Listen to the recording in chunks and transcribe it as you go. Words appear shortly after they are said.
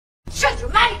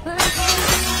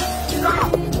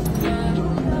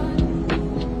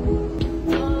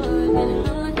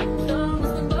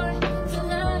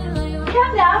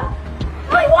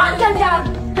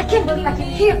can't believe I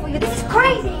came here for you. This is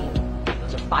crazy.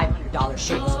 Those are $500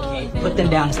 shirts, okay? Put them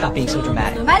down and stop being so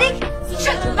dramatic. Dramatic?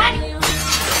 Shut dramatic.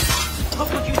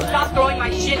 Look, would you stop throwing my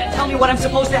shit and tell me what I'm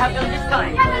supposed to have done this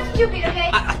time? I'm not stupid, okay?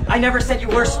 I never said you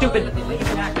were stupid, but the way you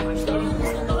can act like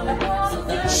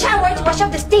Shower to wash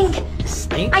off the stink.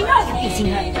 stink. I know you're kissing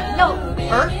her. No.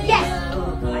 Her? Yes.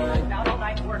 I'm out all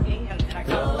night working, and I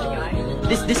got the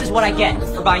guy. This is what I get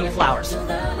for buying you flowers.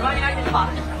 Reminding I didn't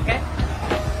bother, okay?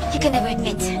 You can never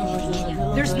admit anything, can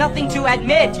you? There's nothing to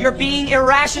admit. You're being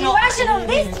irrational. Irrational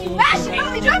this,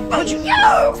 irrational is Would you? you!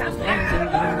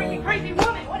 Crazy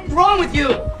woman, what is wrong with you?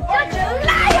 Such a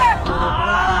liar!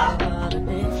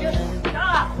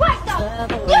 Stop. What?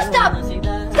 Stop! You stop!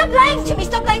 Stop lying to me!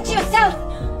 Stop lying to yourself!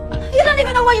 You don't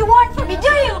even know what you want from me,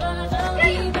 do you?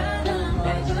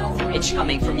 It's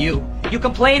coming from you. You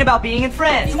complain about being in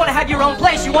France. You want to have your own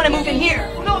place. You want to move in here.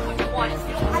 Who knows what you want?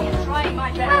 I am trying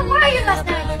my best. Where were you last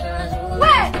night?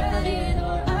 Where?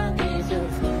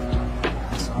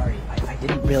 Sorry, I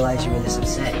didn't realize you were this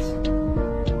upset. You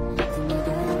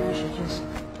should just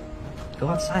go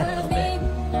outside a little bit.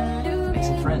 Make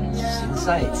some friends. See the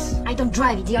sights. I don't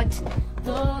drive, idiot.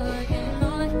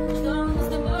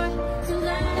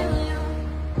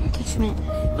 Teach me.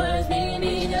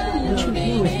 What you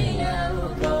do with me?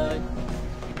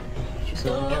 She's so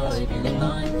jealous of you.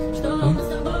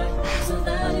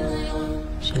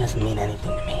 She doesn't mean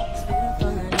anything to me.